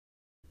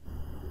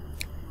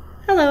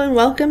Hello and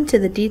welcome to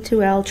the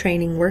D2L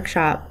training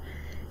workshop.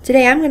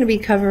 Today I'm going to be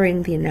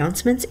covering the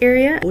announcements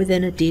area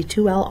within a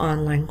D2L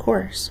online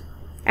course.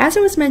 As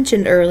it was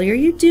mentioned earlier,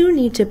 you do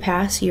need to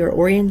pass your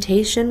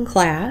orientation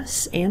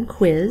class and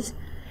quiz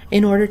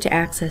in order to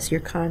access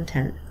your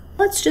content.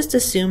 Let's just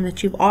assume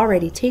that you've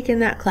already taken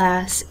that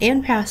class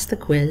and passed the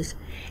quiz,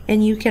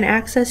 and you can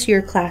access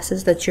your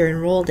classes that you're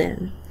enrolled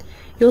in.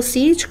 You'll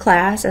see each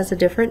class as a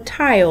different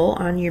tile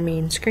on your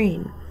main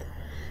screen.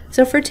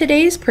 So for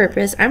today's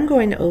purpose, I'm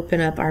going to open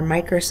up our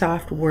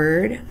Microsoft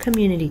Word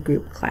Community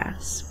Group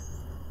class.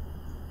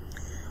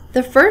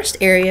 The first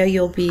area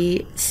you'll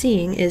be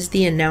seeing is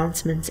the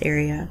announcements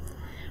area.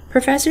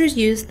 Professors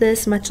use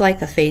this much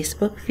like a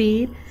Facebook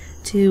feed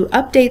to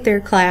update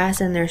their class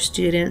and their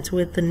students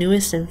with the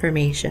newest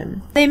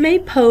information. They may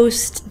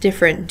post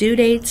different due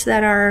dates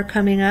that are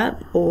coming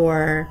up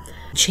or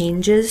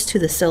changes to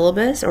the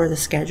syllabus or the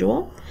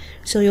schedule.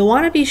 So you'll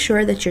want to be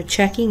sure that you're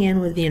checking in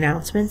with the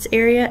announcements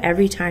area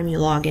every time you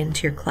log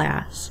into your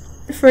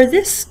class. For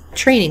this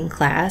training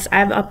class,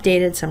 I've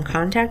updated some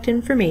contact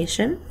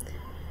information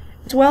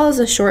as well as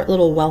a short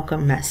little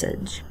welcome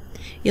message.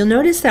 You'll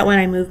notice that when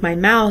I move my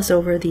mouse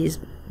over these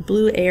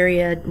blue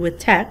area with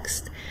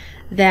text,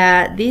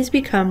 that these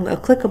become a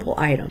clickable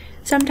item.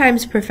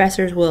 Sometimes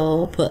professors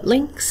will put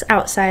links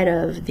outside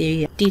of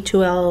the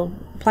D2L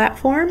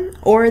platform,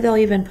 or they'll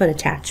even put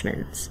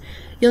attachments.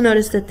 You'll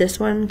notice that this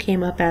one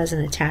came up as an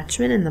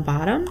attachment in the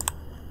bottom,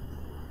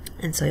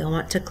 and so you'll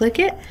want to click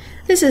it.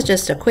 This is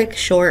just a quick,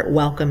 short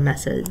welcome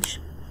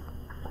message.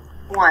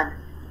 1.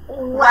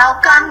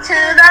 Welcome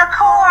to the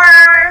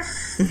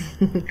course!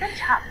 Good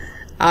job.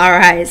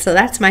 Alright, so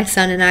that's my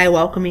son and I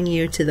welcoming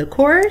you to the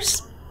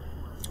course.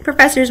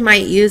 Professors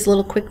might use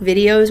little quick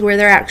videos where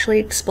they're actually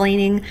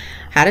explaining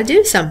how to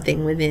do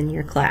something within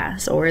your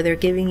class, or they're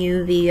giving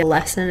you the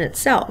lesson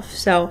itself.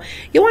 So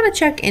you want to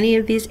check any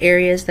of these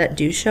areas that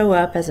do show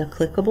up as a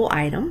clickable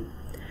item.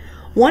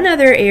 One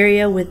other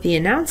area with the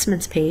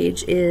announcements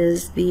page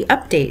is the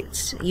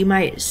updates. You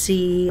might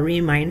see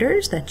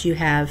reminders that you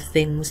have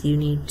things you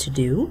need to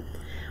do,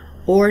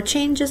 or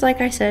changes, like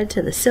I said,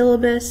 to the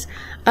syllabus,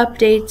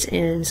 updates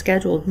in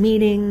scheduled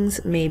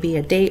meetings, maybe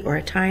a date or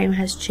a time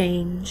has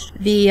changed.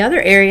 The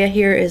other area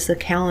here is the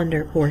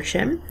calendar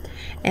portion,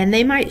 and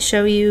they might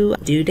show you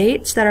due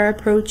dates that are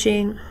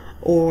approaching,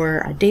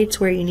 or dates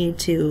where you need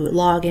to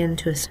log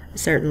into a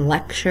certain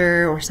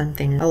lecture or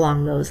something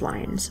along those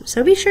lines.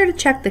 So be sure to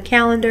check the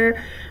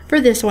calendar.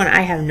 For this one,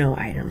 I have no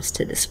items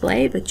to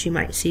display, but you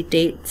might see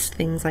dates,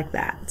 things like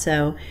that.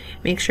 So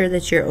make sure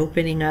that you're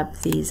opening up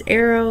these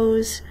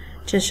arrows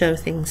to show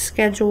things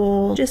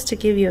scheduled, just to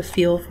give you a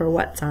feel for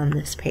what's on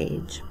this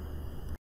page.